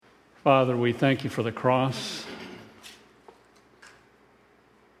Father, we thank you for the cross.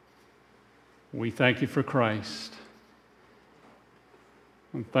 We thank you for Christ.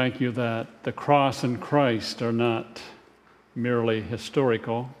 And thank you that the cross and Christ are not merely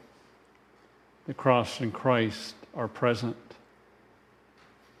historical. The cross and Christ are present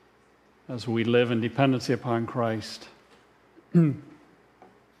as we live in dependency upon Christ,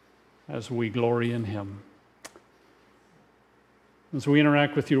 as we glory in Him. As we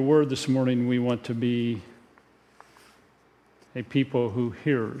interact with your word this morning, we want to be a people who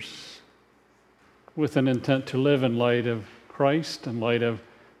hears with an intent to live in light of Christ, in light of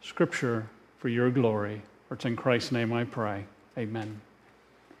Scripture, for your glory. For it's in Christ's name I pray. Amen.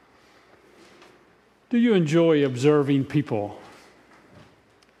 Do you enjoy observing people?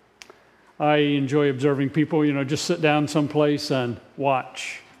 I enjoy observing people, just sit down someplace and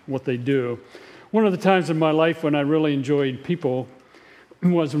watch what they do. One of the times in my life when I really enjoyed people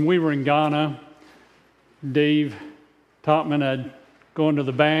was when we were in Ghana. Dave Topman had gone to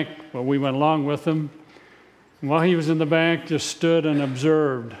the bank. Well, we went along with him. And while he was in the bank, just stood and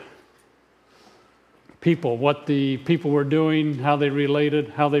observed people, what the people were doing, how they related,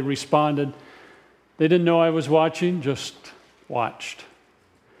 how they responded. They didn't know I was watching, just watched.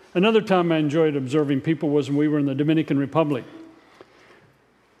 Another time I enjoyed observing people was when we were in the Dominican Republic,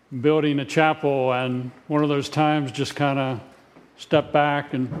 building a chapel, and one of those times just kind of stepped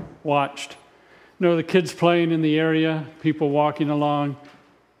back and watched. The kids playing in the area, people walking along,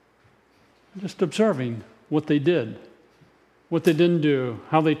 just observing what they did, what they didn't do,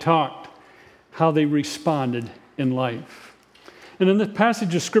 how they talked, how they responded in life. And in the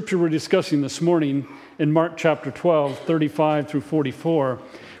passage of Scripture we're discussing this morning, in Mark chapter 12, 35 through 44,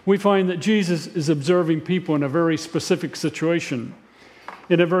 we find that Jesus is observing people in a very specific situation,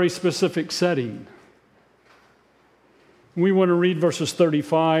 in a very specific setting. We want to read verses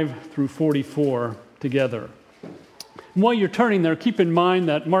 35 through 44 together. And while you're turning there, keep in mind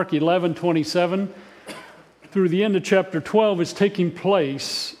that Mark 11:27 through the end of chapter 12 is taking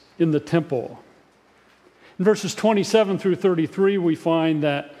place in the temple. In verses 27 through 33, we find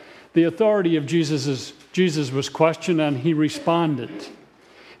that the authority of Jesus was questioned and he responded.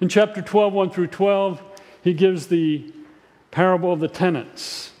 In chapter 12, 1 through 12, he gives the parable of the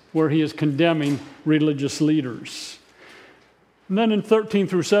tenants, where he is condemning religious leaders. And then in 13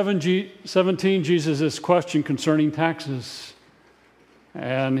 through 17, Jesus is questioned concerning taxes.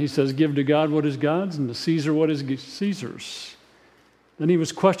 And he says, give to God what is God's and to Caesar what is Caesar's. Then he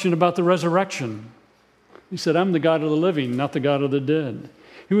was questioned about the resurrection. He said, I'm the God of the living, not the God of the dead.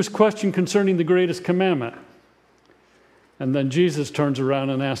 He was questioned concerning the greatest commandment. And then Jesus turns around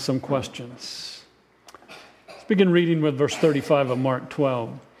and asks some questions. Let's begin reading with verse 35 of Mark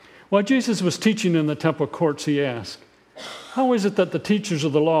 12. While Jesus was teaching in the temple courts, he asked, how is it that the teachers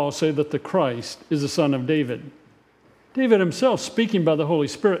of the law say that the Christ is the son of David? David himself, speaking by the Holy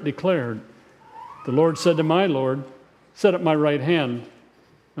Spirit, declared, the Lord said to my Lord, sit at my right hand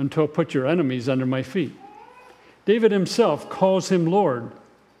until I put your enemies under my feet. David himself calls him Lord.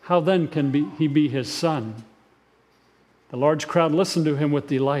 How then can he be his son? The large crowd listened to him with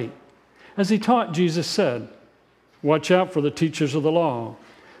delight. As he taught, Jesus said, watch out for the teachers of the law.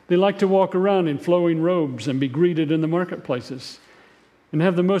 They like to walk around in flowing robes and be greeted in the marketplaces and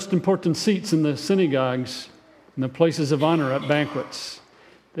have the most important seats in the synagogues and the places of honor at banquets.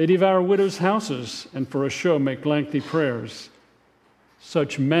 They devour widows' houses and for a show make lengthy prayers.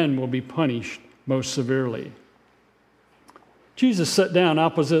 Such men will be punished most severely. Jesus sat down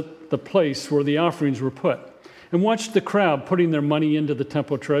opposite the place where the offerings were put and watched the crowd putting their money into the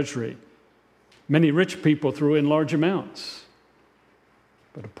temple treasury. Many rich people threw in large amounts.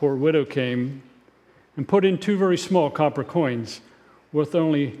 But a poor widow came and put in 2 very small copper coins worth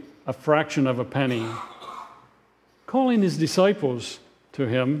only a fraction of a penny. Calling his disciples to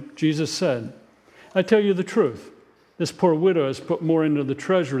him, Jesus said, I tell you the truth, this poor widow has put more into the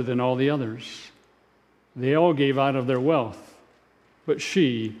treasury than all the others. They all gave out of their wealth, but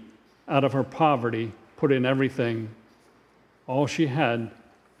she, out of her poverty, put in everything, all she had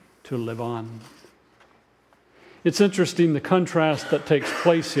to live on. It's interesting the contrast that takes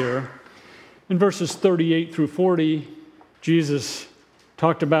place here. In verses 38 through 40, Jesus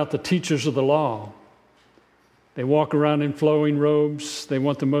talked about the teachers of the law. They walk around in flowing robes. They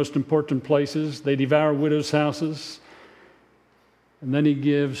want the most important places. They devour widows' houses. And then he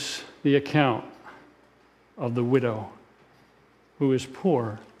gives the account of the widow who is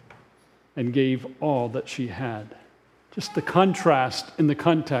poor and gave all that she had. Just the contrast in the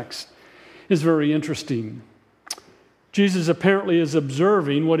context is very interesting. Jesus apparently is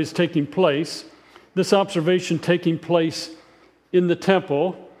observing what is taking place, this observation taking place in the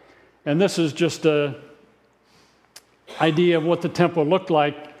temple, And this is just an idea of what the temple looked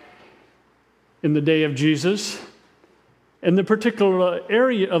like in the day of Jesus. And the particular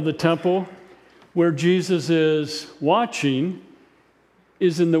area of the temple where Jesus is watching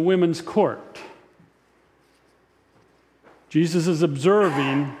is in the women's court. Jesus is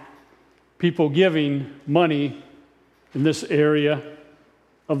observing people giving money in this area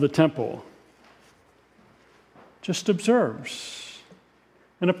of the temple. Just observes.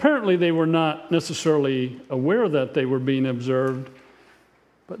 And apparently they were not necessarily aware that they were being observed,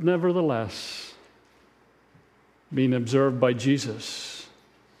 but nevertheless, being observed by Jesus.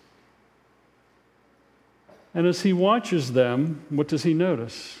 And as he watches them, what does he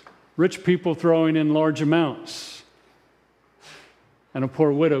notice? Rich people throwing in large amounts. And a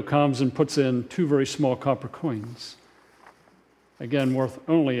poor widow comes and puts in 2 very small copper coins. Again, worth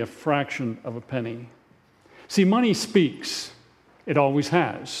only a fraction of a penny. See, money speaks. It always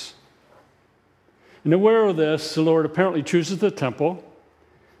has. And aware of this, the Lord apparently chooses the temple,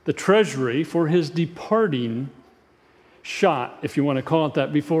 the treasury, for his departing shot, if you want to call it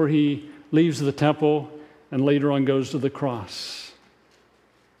that, before he leaves the temple and later on goes to the cross.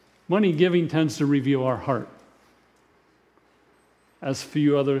 Money giving tends to reveal our heart, as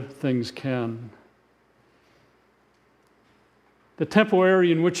few other things can. The temple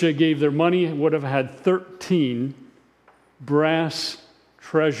area in which they gave their money would have had 13 brass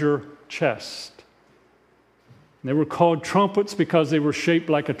treasure chests. They were called trumpets because they were shaped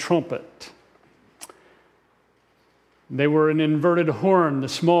like a trumpet. They were an inverted horn, the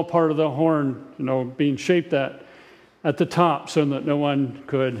small part of the horn, being shaped at the top so that no one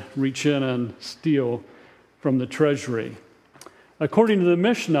could reach in and steal from the treasury. According to the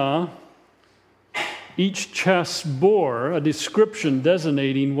Mishnah, each chest bore a description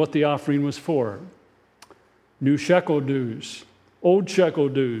designating what the offering was for. New shekel dues, old shekel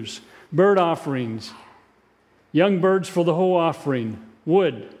dues, bird offerings, young birds for the whole offering,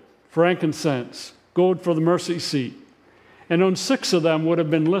 wood, frankincense, gold for the mercy seat. And on 6 of them would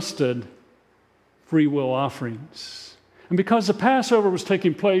have been listed free will offerings. And because the Passover was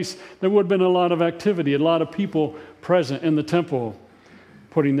taking place, there would have been a lot of activity, a lot of people present in the temple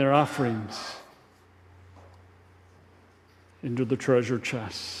putting their offerings into the treasure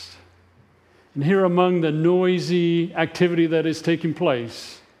chest. And here among the noisy activity that is taking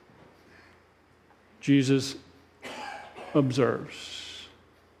place, Jesus observes.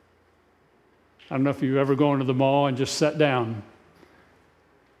 I don't know if you've ever gone to the mall and just sat down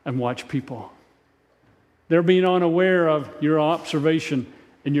and watched people. They're being unaware of your observation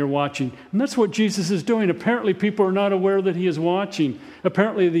and your watching. And that's what Jesus is doing. Apparently people are not aware that he is watching.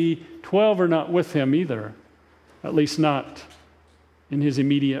 Apparently the 12 are not with him either, at least not in his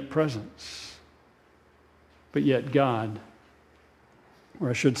immediate presence. But yet God, or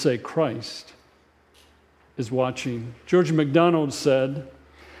I should say Christ, is watching. George MacDonald said,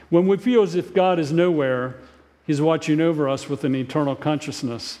 when we feel as if God is nowhere, he's watching over us with an eternal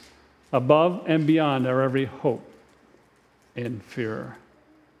consciousness, above and beyond our every hope and fear.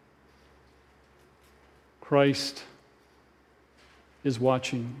 Christ is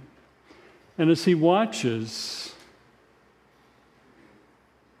watching. And as he watches,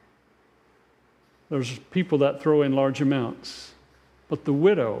 there's people that throw in large amounts. But the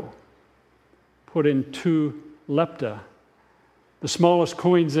widow put in 2 lepta, the smallest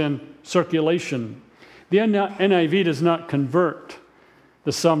coins in circulation. The NIV does not convert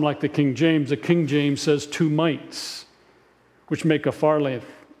the sum like the King James. The King James says 2 mites, which make a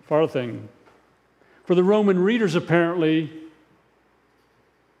farthing. For the Roman readers, apparently,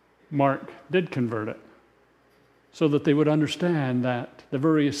 Mark did convert it so that they would understand that the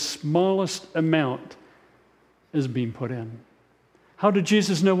very smallest amount is being put in. How did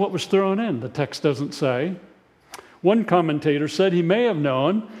Jesus know what was thrown in? The text doesn't say. One commentator said he may have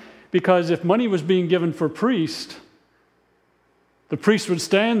known because if money was being given for priest, the priest would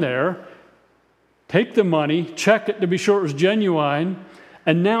stand there, take the money, check it to be sure it was genuine,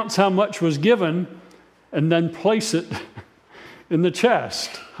 announce how much was given, and then place it in the chest.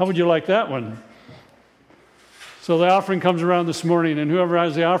 How would you like that one? So the offering comes around this morning, and whoever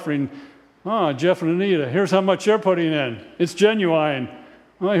has the offering, Jeff and Anita, here's how much you're putting in. It's genuine.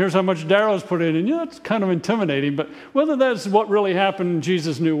 Well, here's how much Daryl's put in. And it's kind of intimidating, but whether that's what really happened,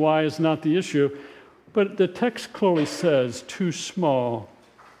 Jesus knew why, is not the issue. But the text clearly says 2 small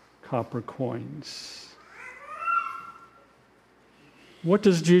copper coins. What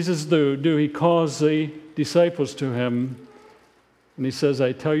does Jesus do? He calls the disciples to him, and he says,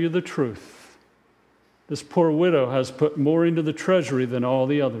 I tell you the truth. This poor widow has put more into the treasury than all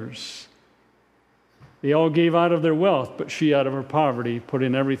the others. They all gave out of their wealth, but she out of her poverty put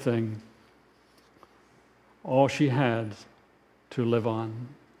in everything, all she had to live on.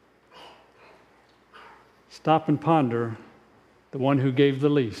 Stop and ponder. The one who gave the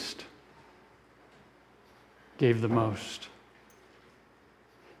least gave the most.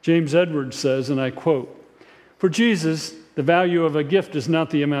 James Edwards says, and I quote, "For Jesus, the value of a gift is not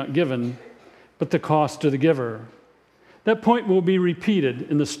the amount given, but the cost to the giver." That point will be repeated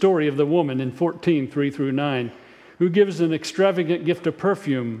in the story of the woman in 14:3-9, who gives an extravagant gift of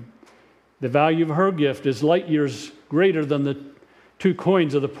perfume. The value of her gift is light years greater than the 2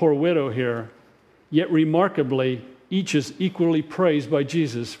 coins of the poor widow here. Yet remarkably, each is equally praised by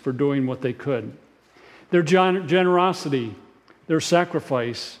Jesus for doing what they could. Their generosity, their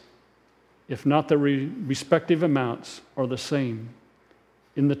sacrifice, if not the respective amounts, are the same.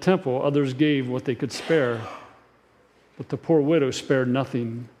 In the temple, others gave what they could spare, but the poor widow spared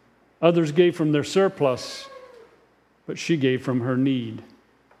nothing. Others gave from their surplus, but she gave from her need,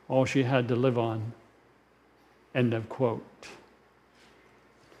 all she had to live on. End of quote.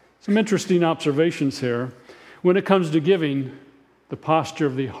 Some interesting observations here. When it comes to giving, the posture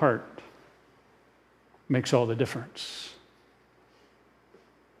of the heart makes all the difference.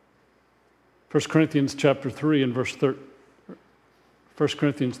 1 Corinthians 13 and verse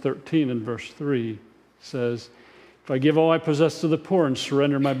 3 says, "If I give all I possess to the poor and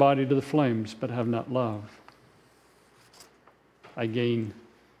surrender my body to the flames, but have not love, I gain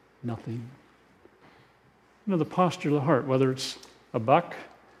nothing." You know, the posture of the heart, whether it's $1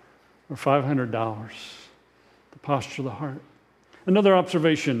 or $500, the posture of the heart. Another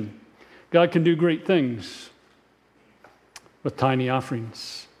observation, God can do great things with tiny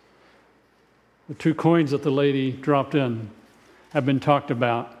offerings. The 2 coins that the lady dropped in have been talked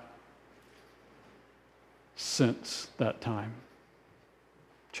about since that time,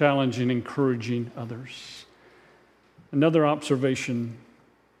 challenging, encouraging others. Another observation,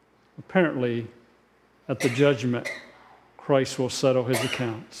 apparently at the judgment, Christ will settle his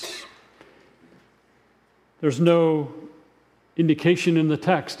accounts. There's no indication in the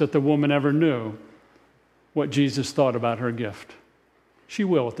text that the woman ever knew what Jesus thought about her gift. She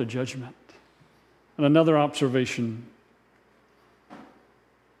will at the judgment. And another observation,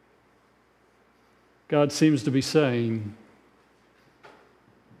 God seems to be saying,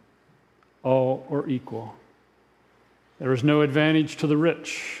 all are equal. There is no advantage to the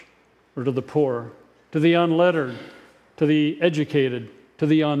rich or to the poor, to the unlettered, to the educated, to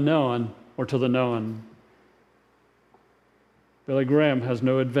the unknown, or to the known. Billy Graham has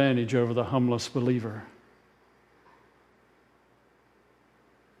no advantage over the humblest believer.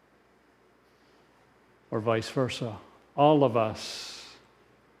 Or vice versa. All of us,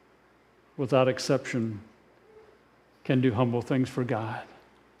 without exception, can do humble things for God.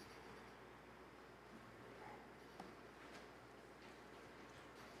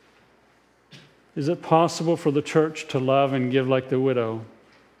 Is it possible for the church to love and give like the widow?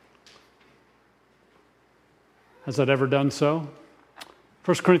 Has it ever done so?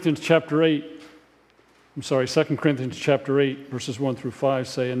 2 Corinthians chapter 8, verses 1-5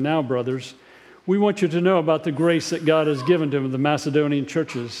 say, "And now, brothers, we want you to know about the grace that God has given to the Macedonian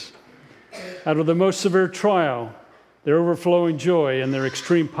churches. Out of the most severe trial, their overflowing joy and their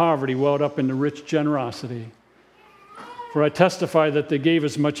extreme poverty welled up into rich generosity. For I testify that they gave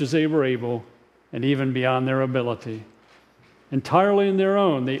as much as they were able, and even beyond their ability. Entirely in their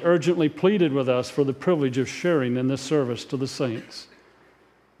own, they urgently pleaded with us for the privilege of sharing in this service to the saints.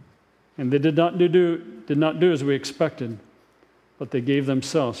 And they did not do as we expected, but they gave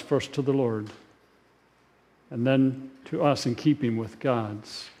themselves first to the Lord, and then to us in keeping with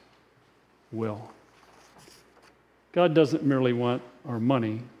God's will." God doesn't merely want our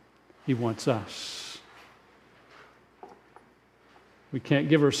money, He wants us. We can't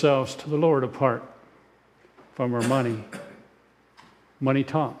give ourselves to the Lord apart from our money. Money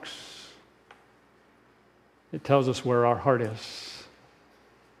talks. It tells us where our heart is.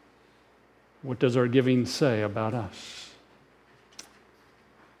 What does our giving say about us?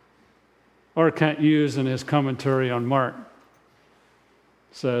 R. Kent Hughes, in his commentary on Mark,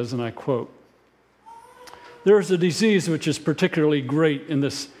 says, and I quote, "There is a disease which is particularly great in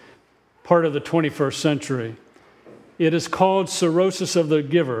this part of the 21st century. It is called cirrhosis of the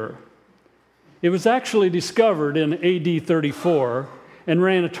giver. It was actually discovered in AD 34 and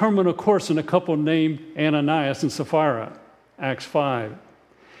ran a terminal course in a couple named Ananias and Sapphira, Acts 5.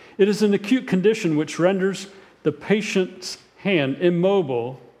 It is an acute condition which renders the patient's hand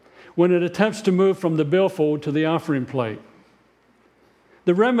immobile when it attempts to move from the billfold to the offering plate.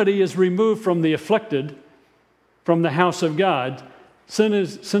 The remedy is removed from the afflicted from the house of God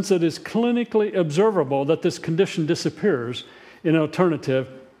since it is clinically observable that this condition disappears in alternative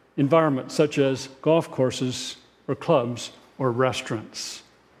environments such as golf courses or clubs or restaurants.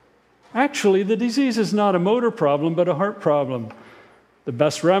 Actually, the disease is not a motor problem, but a heart problem. The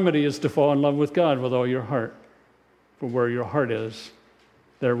best remedy is to fall in love with God with all your heart. For where your heart is,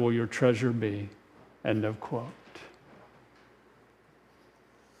 there will your treasure be. End of quote.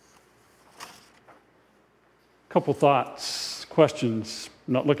 Couple thoughts, questions,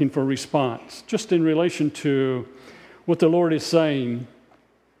 not looking for a response, just in relation to what the Lord is saying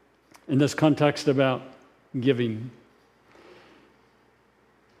in this context about giving.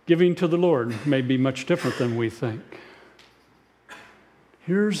 Giving to the Lord may be much different than we think.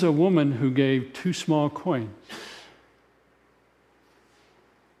 Here's a woman who gave 2 small coins.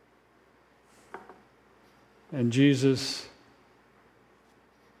 And Jesus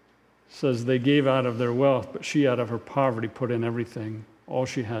says they gave out of their wealth, but she out of her poverty put in everything, all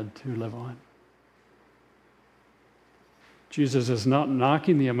she had to live on. Jesus is not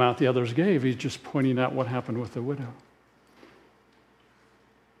knocking the amount the others gave. He's just pointing out what happened with the widow.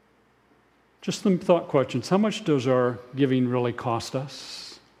 Just some thought questions. How much does our giving really cost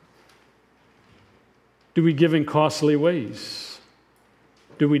us? Do we give in costly ways?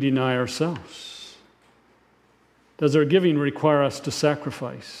 Do we deny ourselves? Does our giving require us to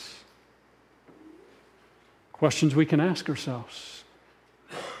sacrifice? Questions we can ask ourselves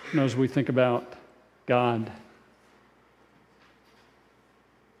as we think about God.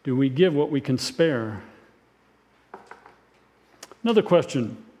 Do we give what we can spare? Another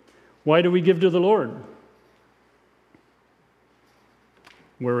question. Why do we give to the Lord?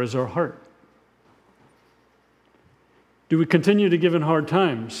 Where is our heart? Do we continue to give in hard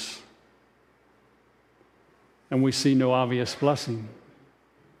times and we see no obvious blessing?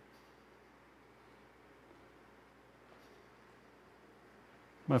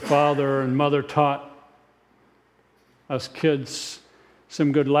 My father and mother taught us kids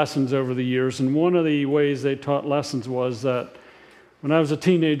some good lessons over the years, and one of the ways they taught lessons was that when I was a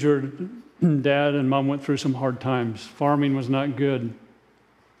teenager, Dad and Mom went through some hard times. Farming was not good.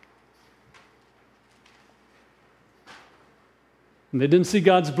 And they didn't see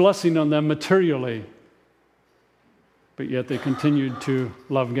God's blessing on them materially, but yet they continued to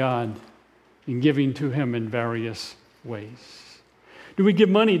love God in giving to Him in various ways. Do we give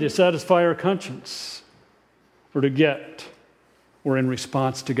money to satisfy our conscience or to get or in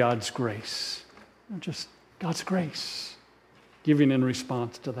response to God's grace? Just God's grace, giving in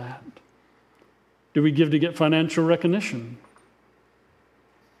response to that. Do we give to get financial recognition?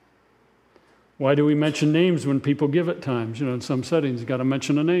 Why do we mention names when people give at times? In some settings, you've got to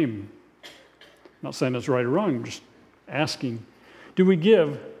mention a name. I'm not saying that's right or wrong, I'm just asking. Do we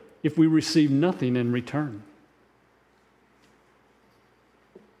give if we receive nothing in return?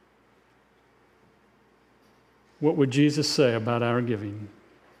 What would Jesus say about our giving?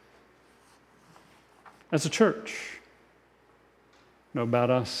 As a church,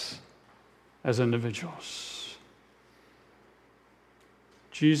 about us as individuals.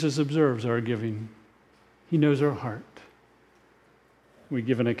 Jesus observes our giving. He knows our heart. We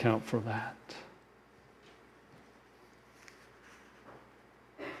give an account for that.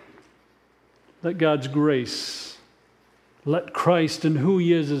 Let God's grace, let Christ and who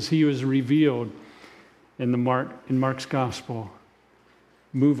He is as He was revealed in Mark's gospel,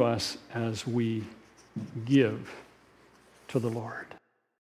 move us as we give to the Lord.